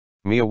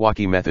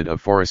Miyawaki method of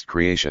forest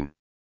creation.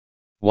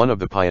 One of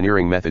the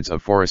pioneering methods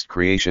of forest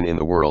creation in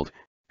the world,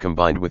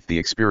 combined with the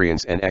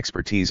experience and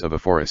expertise of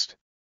Afforestt.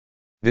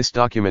 This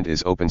document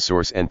is open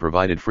source and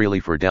provided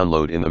freely for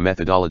download in the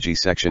methodology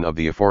section of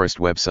the Afforestt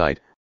website,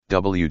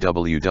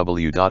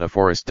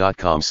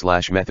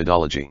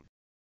 www.afforestt.com/methodology.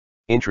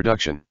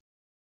 Introduction.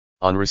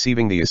 On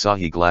receiving the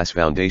Asahi Glass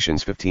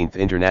Foundation's 15th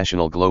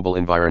International Global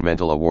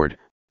Environmental Award,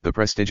 the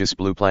prestigious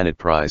Blue Planet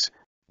Prize,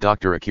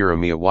 Dr. Akira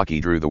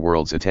Miyawaki drew the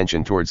world's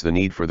attention towards the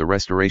need for the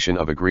restoration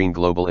of a green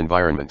global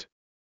environment.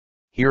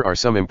 Here are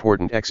some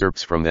important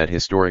excerpts from that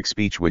historic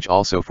speech which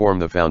also form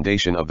the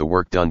foundation of the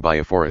work done by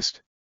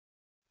Afforestt.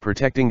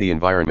 Protecting the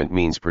environment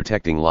means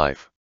protecting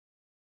life.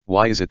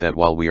 Why is it that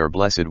while we are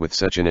blessed with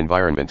such an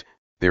environment,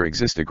 there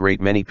exist a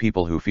great many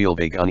people who feel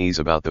vague unease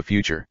about the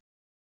future?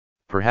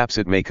 Perhaps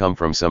it may come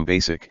from some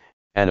basic,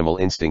 animal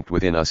instinct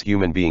within us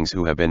human beings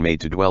who have been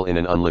made to dwell in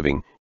an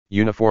unliving,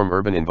 uniform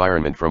urban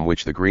environment from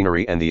which the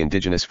greenery and the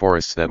indigenous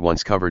forests that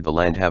once covered the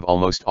land have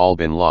almost all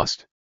been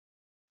lost.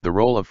 The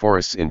role of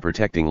forests in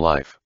protecting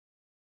life.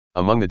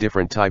 Among the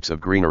different types of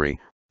greenery,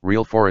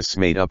 real forests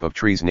made up of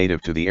trees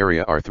native to the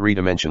area are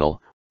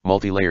three-dimensional,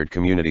 multi-layered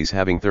communities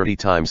having 30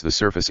 times the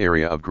surface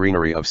area of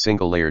greenery of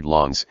single-layered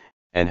lawns,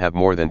 and have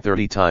more than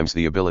 30 times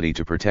the ability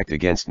to protect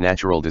against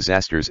natural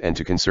disasters and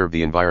to conserve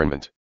the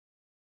environment.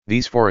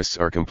 These forests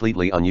are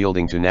completely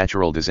unyielding to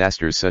natural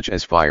disasters such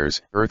as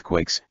fires,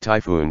 earthquakes,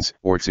 typhoons,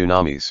 or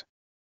tsunamis.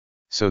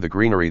 So the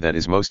greenery that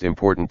is most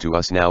important to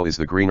us now is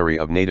the greenery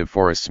of native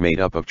forests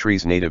made up of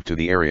trees native to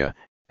the area,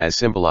 as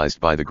symbolized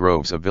by the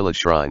groves of village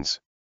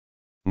shrines.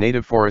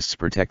 Native forests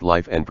protect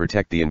life and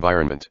protect the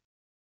environment.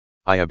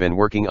 I have been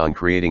working on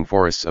creating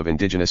forests of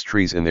indigenous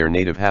trees in their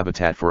native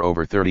habitat for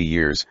over 30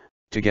 years,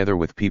 together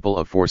with people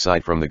of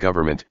foresight from the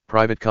government,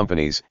 private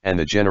companies, and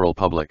the general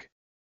public.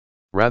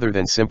 Rather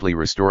than simply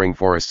restoring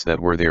forests that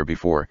were there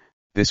before,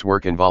 this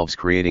work involves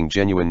creating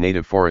genuine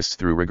native forests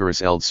through rigorous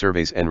field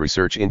surveys and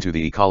research into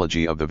the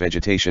ecology of the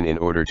vegetation in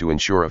order to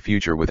ensure a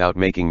future without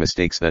making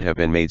mistakes that have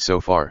been made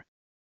so far.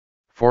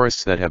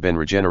 Forests that have been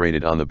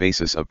regenerated on the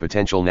basis of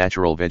potential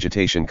natural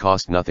vegetation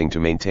cost nothing to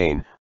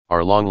maintain,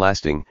 are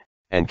long-lasting,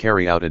 and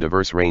carry out a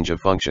diverse range of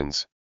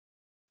functions.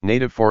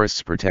 Native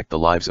forests protect the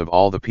lives of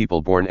all the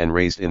people born and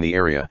raised in the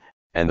area,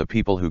 and the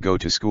people who go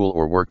to school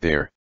or work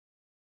there.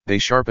 They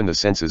sharpen the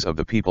senses of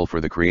the people for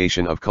the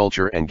creation of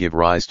culture and give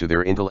rise to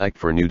their intellect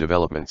for new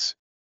developments.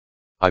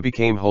 I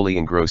became wholly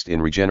engrossed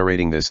in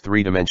regenerating this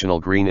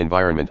three-dimensional green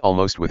environment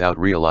almost without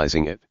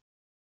realizing it.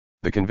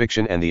 The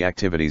conviction and the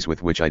activities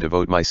with which I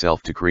devote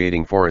myself to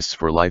creating forests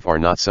for life are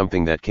not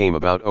something that came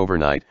about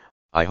overnight.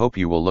 I hope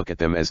you will look at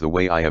them as the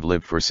way I have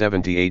lived for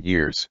 78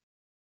 years.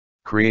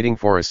 Creating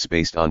forests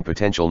based on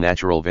potential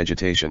natural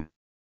vegetation.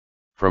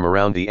 From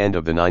around the end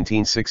of the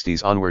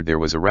 1960s onward there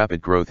was a rapid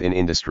growth in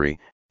industry,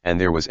 and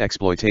there was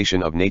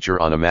exploitation of nature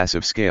on a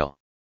massive scale.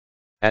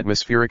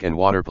 Atmospheric and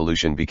water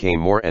pollution became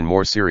more and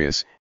more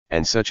serious,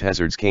 and such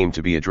hazards came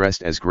to be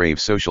addressed as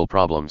grave social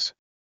problems.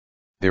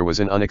 There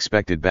was an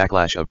unexpected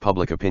backlash of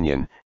public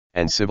opinion,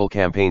 and civil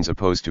campaigns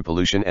opposed to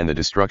pollution and the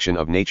destruction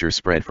of nature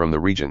spread from the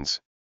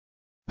regions.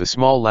 The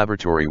small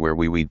laboratory where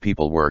we weed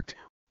people worked,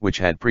 which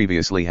had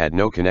previously had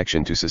no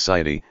connection to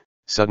society,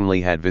 suddenly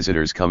had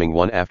visitors coming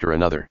one after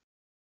another.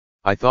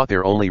 I thought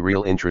their only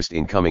real interest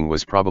in coming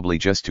was probably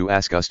just to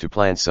ask us to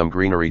plant some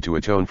greenery to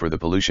atone for the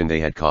pollution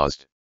they had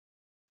caused.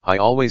 I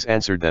always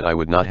answered that I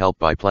would not help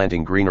by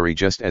planting greenery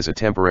just as a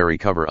temporary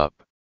cover-up.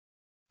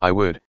 I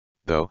would,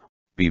 though,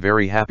 be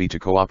very happy to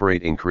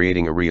cooperate in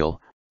creating a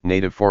real,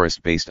 native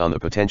forest based on the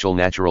potential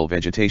natural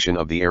vegetation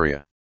of the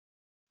area.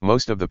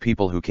 Most of the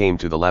people who came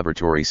to the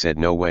laboratory said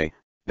no way,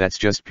 that's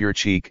just pure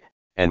cheek,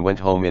 and went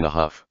home in a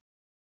huff.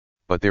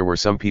 But there were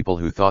some people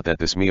who thought that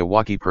this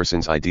Miyawaki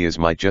person's ideas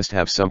might just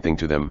have something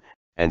to them,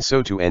 and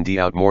so to end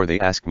out more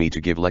they asked me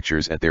to give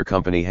lectures at their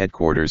company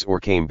headquarters or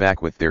came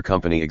back with their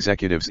company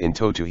executives in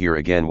tow to hear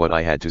again what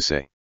I had to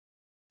say.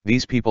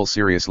 These people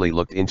seriously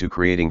looked into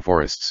creating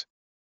forests.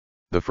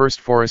 The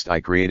first forest I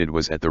created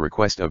was at the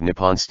request of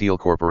Nippon Steel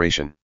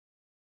Corporation.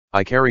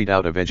 I carried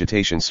out a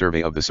vegetation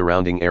survey of the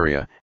surrounding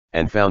area,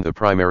 and found the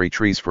primary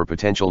trees for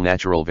potential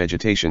natural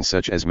vegetation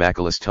such as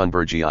Macculus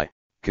thunbergii,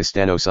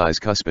 Castanosis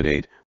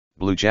cuspidate,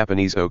 blue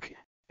Japanese oak,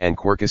 and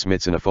Quercus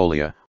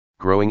mitsinifolia,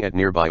 growing at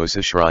nearby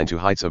Osa Shrine to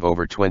heights of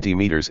over 20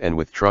 meters and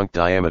with trunk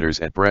diameters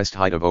at breast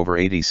height of over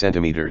 80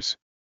 centimeters.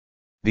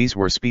 These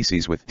were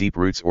species with deep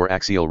roots or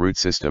axial root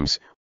systems,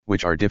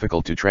 which are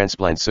difficult to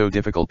transplant, so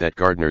difficult that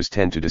gardeners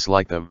tend to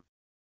dislike them.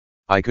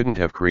 I couldn't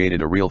have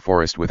created a real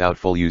forest without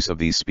full use of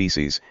these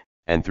species,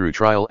 and through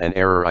trial and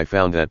error I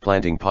found that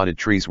planting potted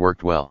trees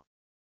worked well.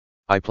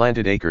 I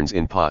planted acorns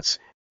in pots,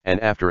 and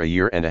after a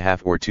year and a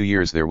half or 2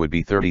 years there would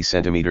be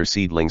 30-centimeter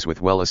seedlings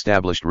with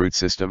well-established root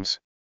systems.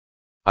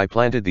 I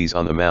planted these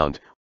on the mound,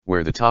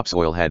 where the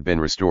topsoil had been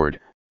restored,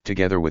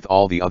 together with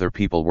all the other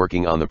people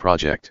working on the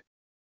project.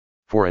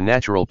 For a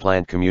natural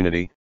plant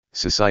community,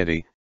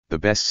 society, the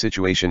best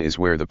situation is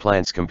where the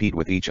plants compete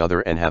with each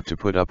other and have to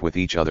put up with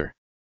each other.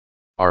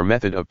 Our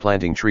method of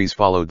planting trees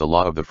followed the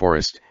law of the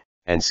forest,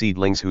 and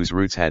seedlings whose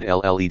roots had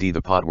LLED.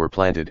 The pot were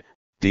planted,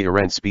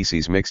 different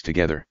species mixed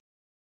together.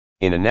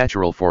 In a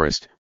natural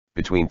forest,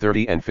 between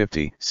 30 and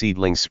 50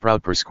 seedlings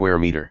sprout per square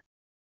meter.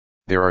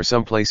 There are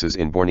some places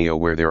in Borneo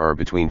where there are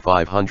between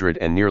 500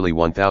 and nearly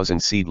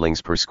 1,000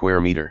 seedlings per square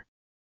meter.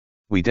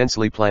 We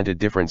densely planted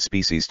different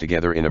species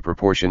together in a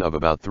proportion of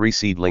about 3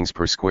 seedlings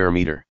per square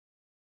meter.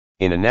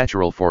 In a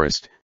natural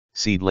forest,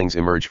 seedlings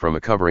emerge from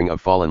a covering of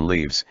fallen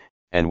leaves,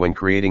 and when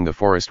creating the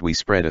forest we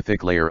spread a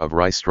thick layer of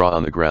rice straw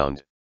on the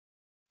ground.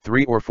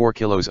 3 or 4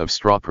 kilos of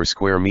straw per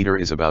square meter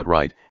is about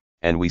right,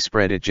 and we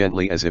spread it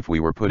gently as if we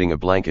were putting a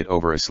blanket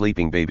over a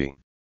sleeping baby.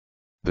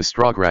 The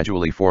straw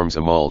gradually forms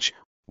a mulch,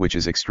 which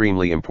is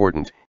extremely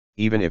important.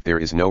 Even if there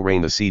is no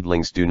rain, the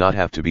seedlings do not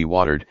have to be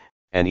watered,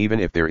 and even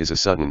if there is a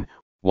sudden,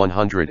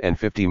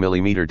 150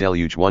 mm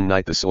deluge one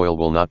night, the soil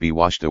will not be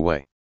washed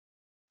away.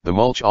 The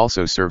mulch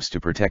also serves to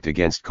protect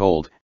against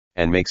cold,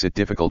 and makes it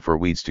difficult for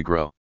weeds to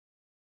grow.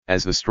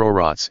 As the straw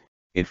rots,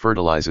 it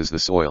fertilizes the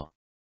soil.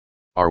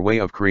 Our way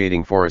of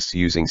creating forests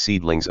using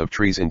seedlings of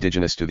trees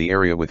indigenous to the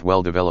area with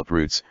well-developed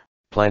roots,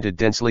 planted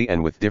densely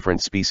and with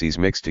different species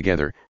mixed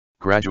together,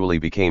 gradually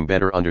became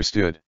better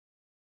understood.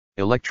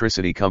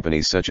 Electricity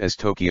companies such as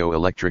Tokyo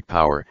Electric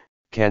Power,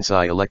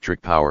 Kansai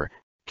Electric Power,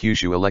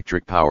 Kyushu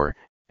Electric Power,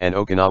 and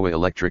Okinawa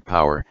Electric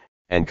Power,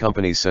 and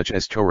companies such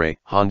as Toray,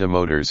 Honda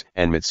Motors,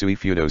 and Mitsui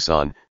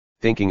Fudosan,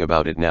 thinking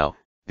about it now,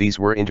 these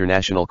were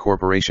international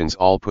corporations,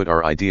 all put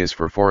our ideas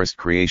for forest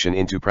creation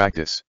into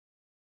practice.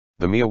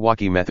 The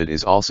Miyawaki method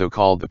is also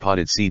called the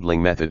potted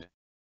seedling method.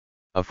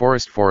 A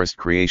forest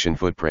creation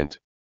footprint.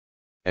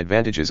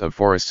 Advantages of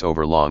forests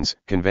over lawns,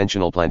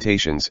 conventional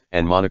plantations,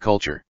 and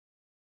monoculture.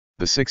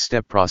 The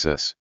 6-step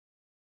process.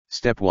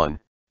 Step 1,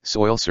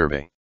 Soil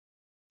Survey.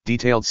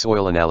 Detailed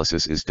soil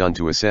analysis is done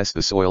to assess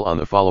the soil on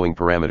the following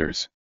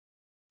parameters.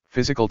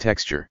 Physical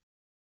texture.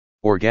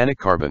 Organic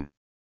carbon.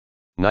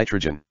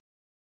 Nitrogen.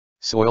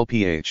 Soil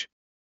pH.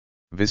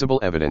 Visible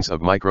evidence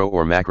of micro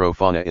or macro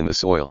fauna in the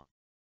soil.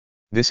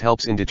 This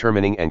helps in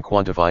determining and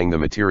quantifying the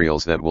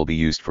materials that will be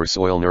used for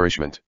soil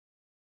nourishment.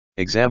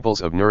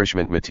 Examples of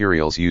nourishment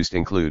materials used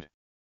include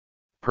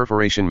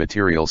perforation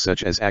materials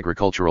such as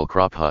agricultural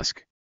crop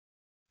husk,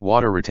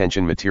 water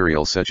retention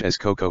materials such as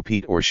cocoa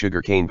peat or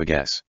sugarcane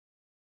bagasse,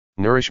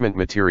 nourishment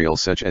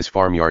materials such as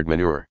farmyard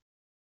manure,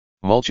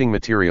 mulching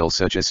materials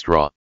such as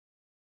straw,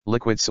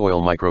 liquid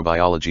soil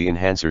microbiology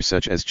enhancers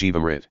such as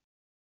Jivamrit,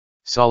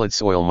 solid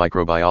soil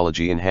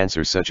microbiology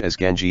enhancers such as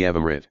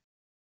Gangievamrit.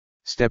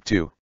 Step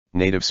 2,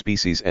 Native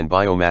Species and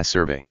Biomass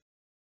Survey.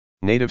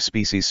 Native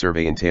Species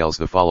Survey entails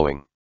the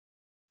following.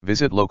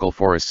 Visit local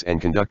forests and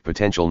conduct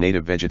potential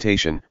native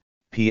vegetation,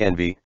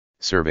 PNV,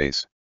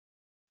 surveys.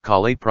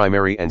 Collate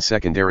primary and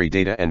secondary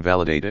data and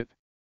validate it.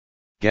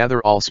 Gather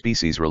all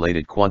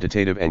species-related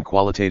quantitative and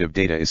qualitative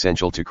data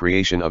essential to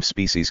creation of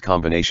species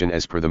combination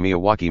as per the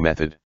Miyawaki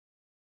method.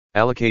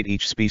 Allocate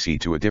each species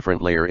to a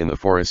different layer in the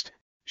forest,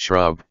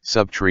 shrub,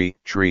 subtree,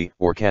 tree,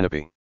 or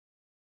canopy.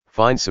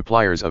 Find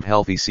suppliers of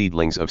healthy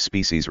seedlings of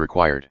species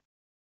required.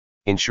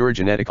 Ensure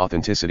genetic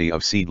authenticity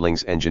of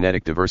seedlings and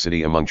genetic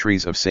diversity among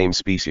trees of same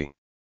species.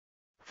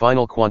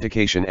 Final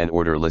quantification and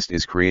order list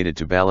is created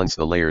to balance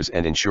the layers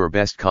and ensure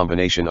best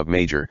combination of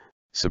major,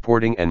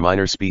 supporting and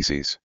minor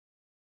species.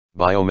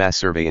 Biomass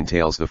survey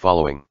entails the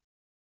following.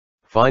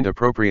 Find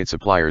appropriate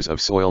suppliers of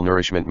soil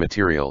nourishment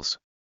materials.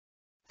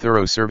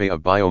 Thorough survey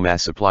of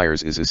biomass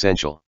suppliers is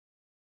essential.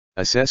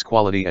 Assess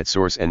quality at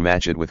source and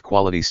match it with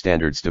quality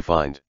standards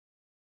defined.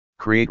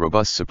 Create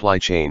robust supply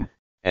chain,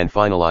 and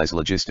finalize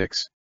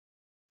logistics.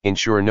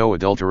 Ensure no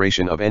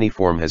adulteration of any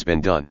form has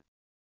been done.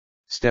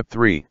 Step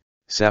 3,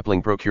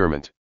 Sapling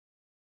Procurement.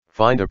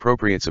 Find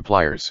appropriate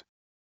suppliers.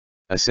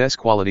 Assess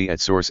quality at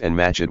source and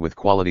match it with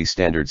quality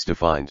standards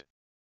defined.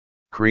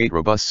 Create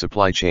robust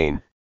supply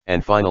chain,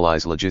 and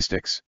finalize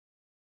logistics.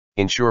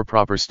 Ensure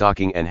proper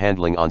stocking and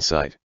handling on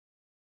site.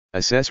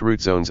 Assess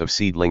root zones of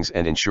seedlings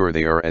and ensure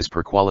they are as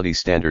per quality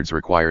standards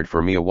required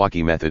for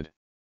Miyawaki method.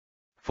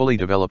 Fully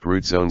developed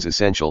root zones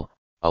essential,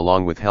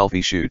 along with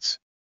healthy shoots.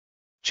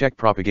 Check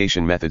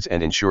propagation methods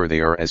and ensure they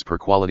are as per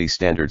quality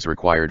standards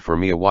required for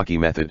Miyawaki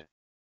method.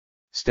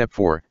 Step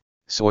 4,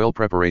 Soil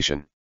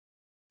Preparation.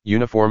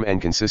 Uniform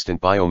and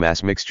consistent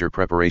biomass mixture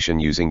preparation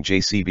using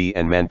JCB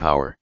and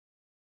manpower.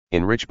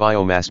 Enrich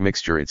biomass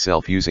mixture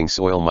itself using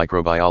soil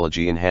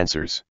microbiology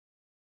enhancers.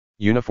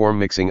 Uniform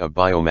mixing of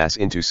biomass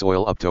into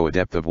soil up to a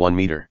depth of 1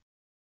 meter.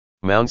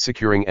 Mound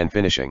securing and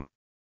finishing.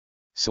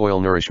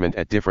 Soil nourishment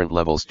at different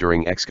levels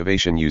during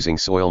excavation using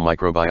soil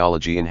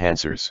microbiology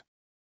enhancers.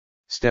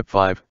 Step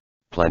 5,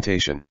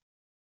 Plantation.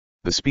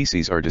 The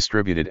species are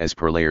distributed as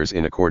per layers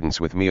in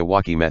accordance with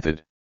Miyawaki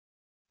method.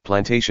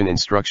 Plantation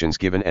instructions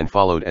given and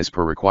followed as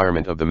per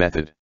requirement of the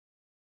method.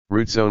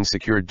 Root zones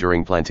secured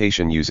during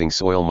plantation using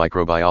soil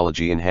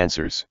microbiology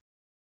enhancers.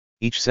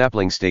 Each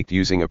sapling staked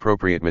using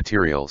appropriate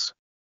materials.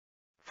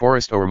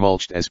 Forest or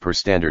mulched as per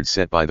standards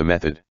set by the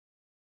method.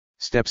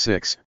 Step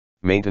 6,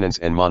 Maintenance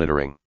and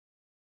Monitoring.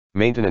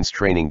 Maintenance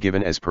training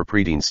given as per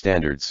pre-defined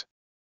standards.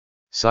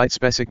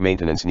 Site-specific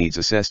maintenance needs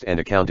assessed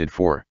and accounted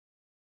for.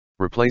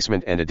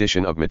 Replacement and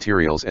addition of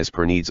materials as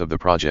per needs of the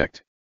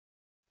project.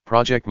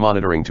 Project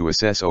monitoring to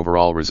assess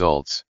overall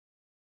results.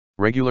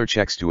 Regular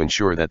checks to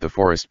ensure that the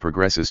forest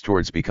progresses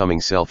towards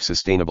becoming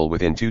self-sustainable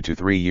within 2 to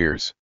 3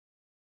 years.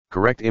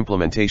 Correct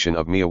implementation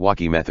of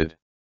Miyawaki method.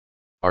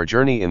 Our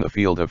journey in the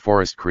field of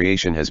forest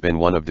creation has been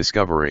one of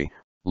discovery,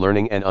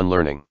 learning and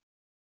unlearning.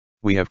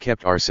 We have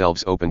kept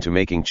ourselves open to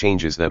making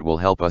changes that will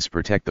help us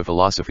protect the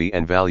philosophy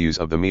and values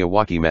of the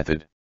Miyawaki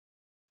method.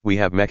 We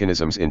have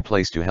mechanisms in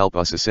place to help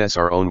us assess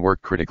our own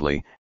work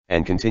critically,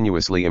 and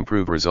continuously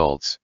improve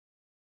results.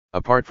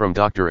 Apart from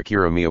Dr.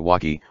 Akira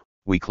Miyawaki,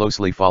 we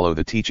closely follow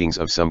the teachings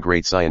of some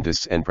great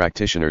scientists and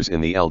practitioners in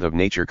the field of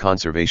nature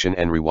conservation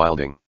and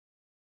rewilding.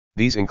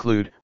 These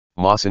include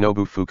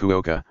Masanobu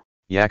Fukuoka,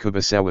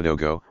 Yakuba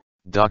Sawadogo,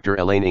 Dr.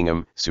 Elaine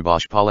Ingham,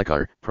 Subhash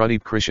Palekar,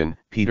 Pradeep Krishan,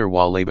 Peter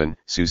Wallaban,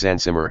 Suzanne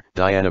Simmer,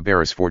 Diana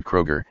Beresford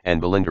Kroger,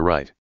 and Belinda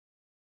Wright.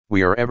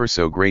 We are ever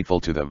so grateful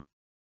to them.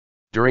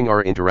 During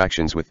our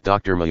interactions with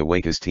Dr.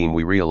 Miyawaki's team,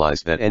 we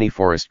realized that any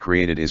forest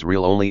created is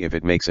real only if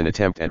it makes an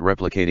attempt at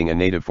replicating a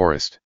native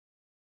forest.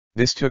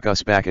 This took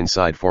us back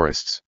inside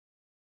forests.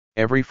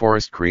 Every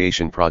forest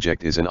creation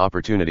project is an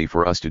opportunity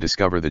for us to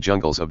discover the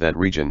jungles of that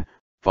region,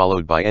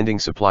 followed by ending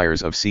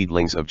suppliers of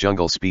seedlings of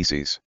jungle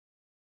species.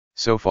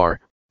 So far,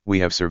 we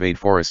have surveyed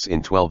forests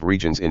in 12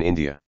 regions in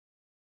India.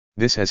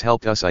 This has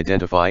helped us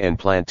identify and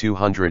plant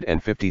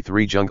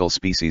 253 jungle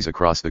species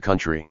across the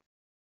country.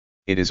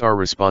 It is our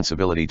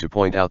responsibility to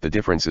point out the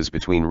differences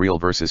between real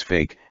versus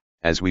fake,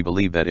 as we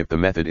believe that if the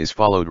method is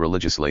followed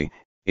religiously,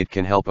 it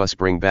can help us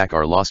bring back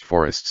our lost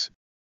forests.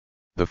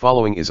 The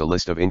following is a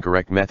list of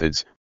incorrect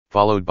methods,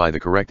 followed by the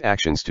correct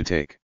actions to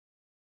take.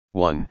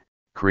 1.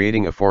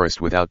 Creating a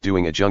forest without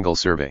doing a jungle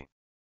survey.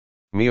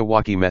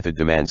 Miyawaki method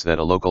demands that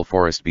a local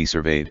forest be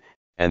surveyed,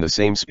 and the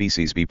same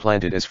species be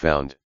planted as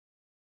found.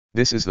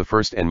 This is the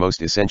first and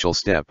most essential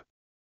step.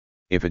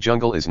 If a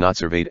jungle is not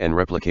surveyed and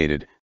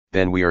replicated,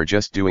 then we are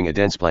just doing a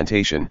dense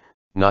plantation,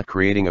 not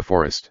creating a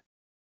forest.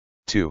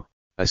 2.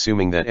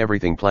 Assuming that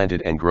everything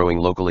planted and growing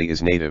locally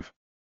is native.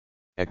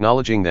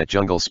 Acknowledging that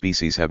jungle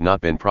species have not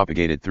been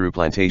propagated through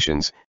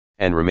plantations,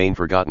 and remain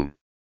forgotten.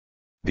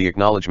 The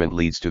acknowledgement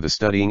leads to the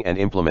studying and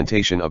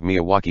implementation of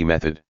Miyawaki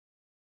method.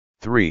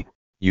 3.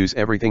 Use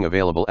everything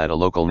available at a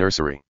local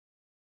nursery.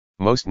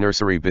 Most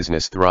nursery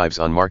business thrives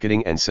on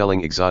marketing and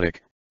selling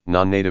exotic,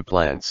 non-native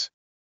plants.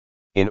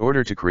 In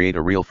order to create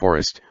a real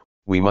forest,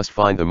 we must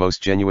find the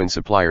most genuine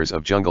suppliers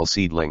of jungle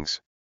seedlings.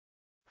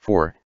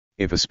 4.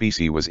 If a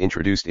species was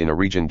introduced in a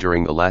region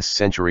during the last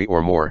century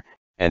or more,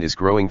 and is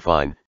growing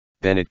fine,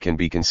 then it can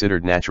be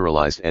considered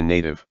naturalized and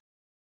native.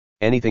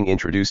 Anything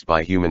introduced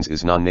by humans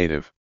is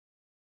non-native.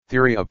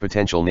 Theory of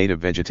potential native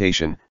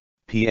vegetation,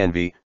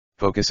 PNV,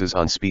 focuses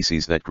on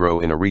species that grow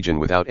in a region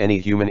without any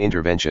human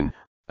intervention,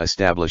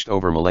 established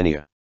over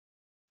millennia.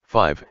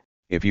 5.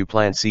 If you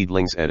plant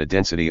seedlings at a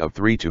density of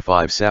 3 to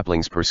 5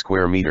 saplings per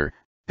square meter,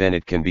 then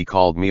it can be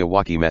called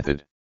Miyawaki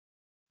method.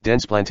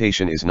 Dense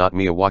plantation is not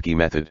Miyawaki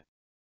method.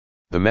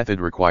 The method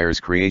requires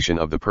creation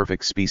of the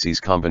perfect species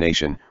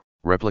combination,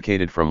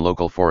 replicated from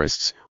local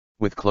forests,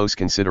 with close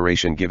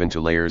consideration given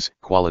to layers,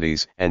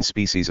 qualities, and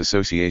species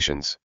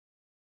associations.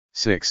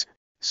 6.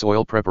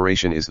 Soil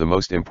preparation is the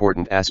most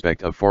important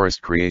aspect of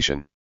forest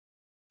creation.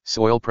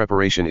 Soil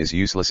preparation is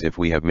useless if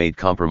we have made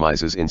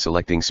compromises in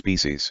selecting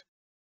species.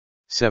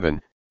 7.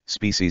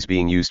 Species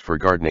being used for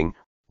gardening,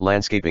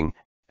 landscaping,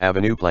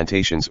 avenue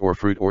plantations or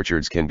fruit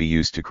orchards can be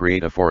used to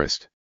create a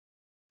forest.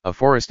 A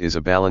forest is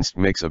a balanced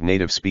mix of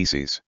native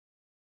species.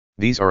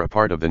 These are a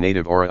part of the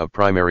native aura of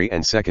primary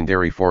and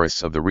secondary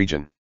forests of the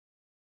region.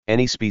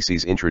 Any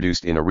species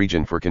introduced in a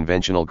region for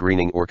conventional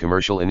greening or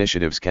commercial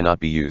initiatives cannot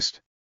be used.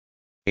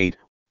 8.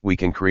 We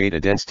can create a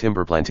dense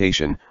timber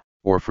plantation,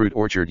 or fruit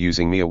orchard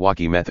using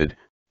Miyawaki method,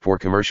 for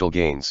commercial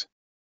gains.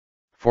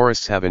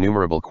 Forests have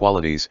innumerable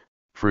qualities: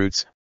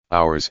 fruits,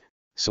 hours,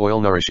 soil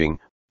nourishing,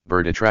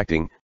 bird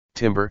attracting,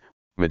 timber,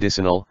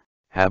 medicinal,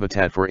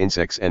 habitat for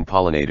insects and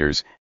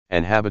pollinators,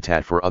 and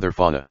habitat for other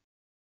fauna.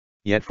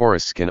 Yet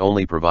forests can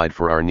only provide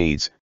for our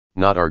needs,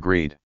 not our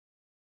greed.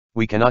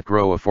 We cannot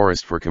grow a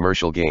forest for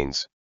commercial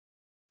gains.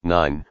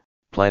 9.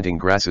 Planting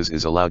grasses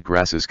is allowed.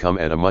 Grasses come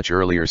at a much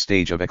earlier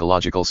stage of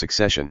ecological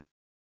succession.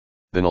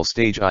 The null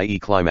stage, i.e.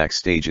 climax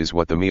stage, is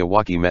what the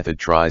Miyawaki method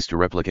tries to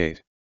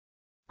replicate.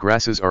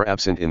 Grasses are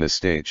absent in this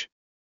stage.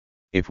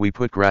 If we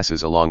put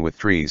grasses along with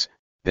trees,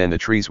 then the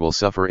trees will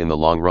suffer in the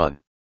long run.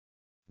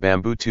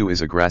 Bamboo too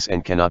is a grass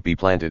and cannot be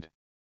planted.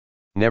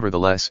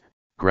 Nevertheless,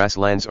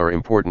 grasslands are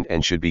important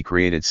and should be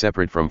created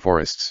separate from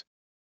forests.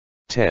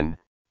 10.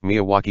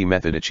 Miyawaki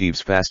method achieves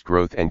fast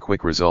growth and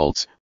quick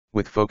results,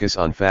 with focus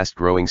on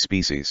fast-growing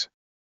species.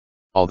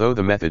 Although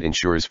the method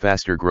ensures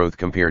faster growth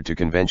compared to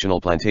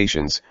conventional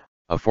plantations,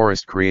 a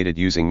forest created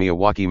using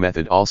Miyawaki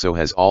method also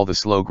has all the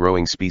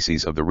slow-growing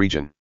species of the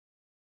region.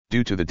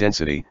 Due to the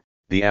density,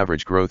 the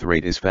average growth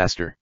rate is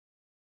faster.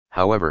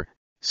 However,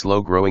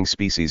 slow-growing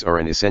species are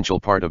an essential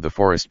part of the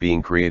forest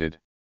being created.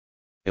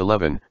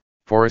 11.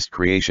 Forest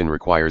creation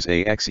requires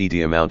a exceed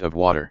amount of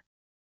water.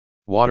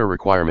 Water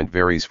requirement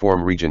varies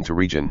from region to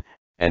region,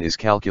 and is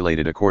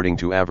calculated according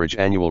to average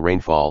annual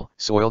rainfall,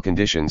 soil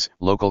conditions,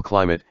 local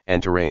climate,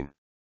 and terrain.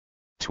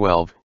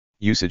 12.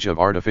 Usage of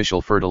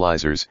artificial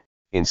fertilizers,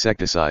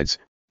 insecticides,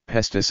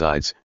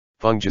 pesticides,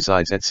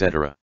 fungicides,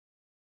 etc.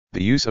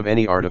 The use of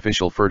any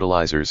artificial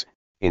fertilizers,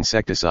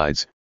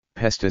 insecticides,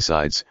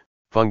 pesticides,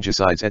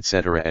 fungicides,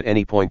 etc. at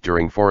any point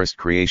during forest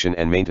creation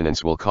and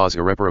maintenance will cause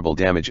irreparable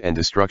damage and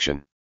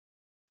destruction.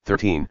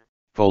 13.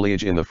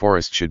 Foliage in the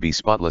forest should be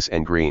spotless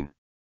and green.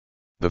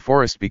 The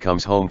forest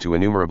becomes home to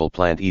innumerable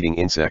plant-eating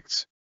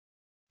insects.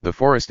 The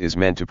forest is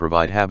meant to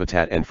provide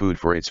habitat and food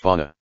for its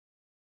fauna.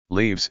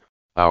 Leaves,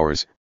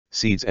 flowers,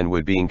 seeds and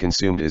wood being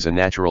consumed is a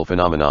natural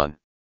phenomenon.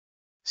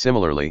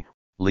 Similarly,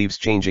 leaves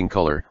changing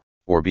color,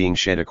 or being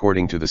shed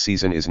according to the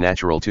season is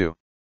natural too.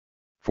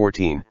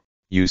 14.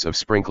 Use of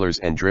sprinklers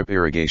and drip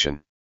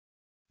irrigation.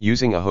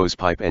 Using a hose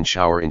pipe and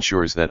shower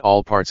ensures that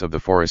all parts of the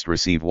forest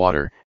receive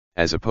water,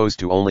 as opposed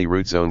to only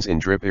root zones in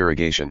drip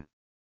irrigation.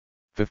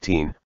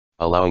 15.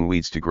 Allowing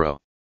weeds to grow.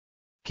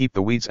 Keep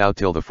the weeds out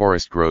till the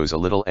forest grows a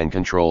little and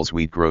controls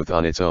weed growth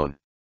on its own.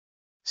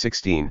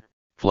 16.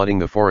 Flooding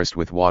the forest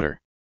with water.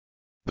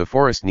 The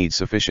forest needs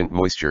sufficient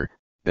moisture,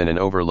 then an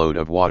overload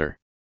of water.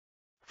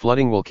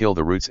 Flooding will kill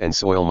the roots and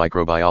soil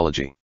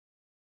microbiology.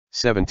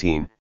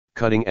 17.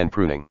 Cutting and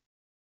pruning.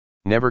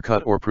 Never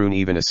cut or prune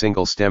even a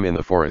single stem in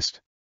the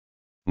forest.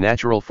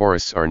 Natural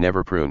forests are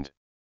never pruned.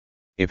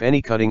 If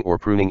any cutting or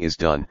pruning is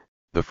done,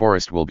 the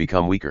forest will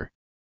become weaker.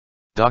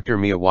 Dr.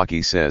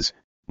 Miyawaki says,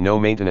 no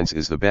maintenance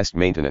is the best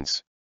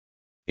maintenance.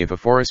 If a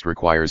forest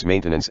requires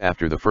maintenance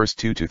after the first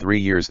 2 to 3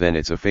 years, then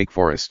it's a fake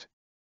forest.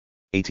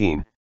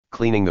 18.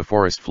 Cleaning the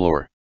forest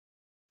floor.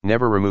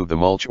 Never remove the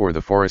mulch or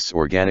the forest's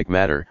organic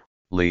matter,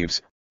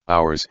 leaves,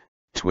 flowers,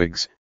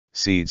 twigs,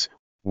 seeds,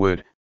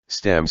 wood,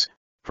 stems,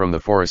 from the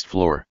forest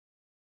floor.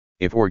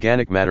 If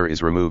organic matter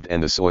is removed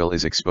and the soil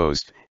is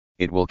exposed,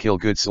 it will kill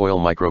good soil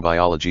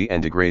microbiology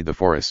and degrade the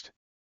forest.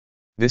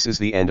 This is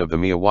the end of the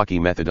Miyawaki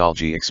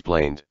methodology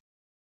explained.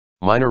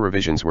 Minor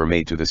revisions were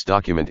made to this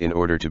document in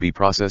order to be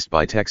processed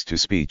by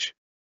text-to-speech.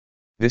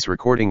 This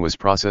recording was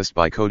processed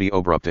by Cody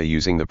Obrupta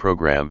using the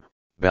program,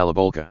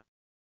 Balabolka.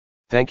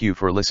 Thank you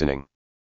for listening.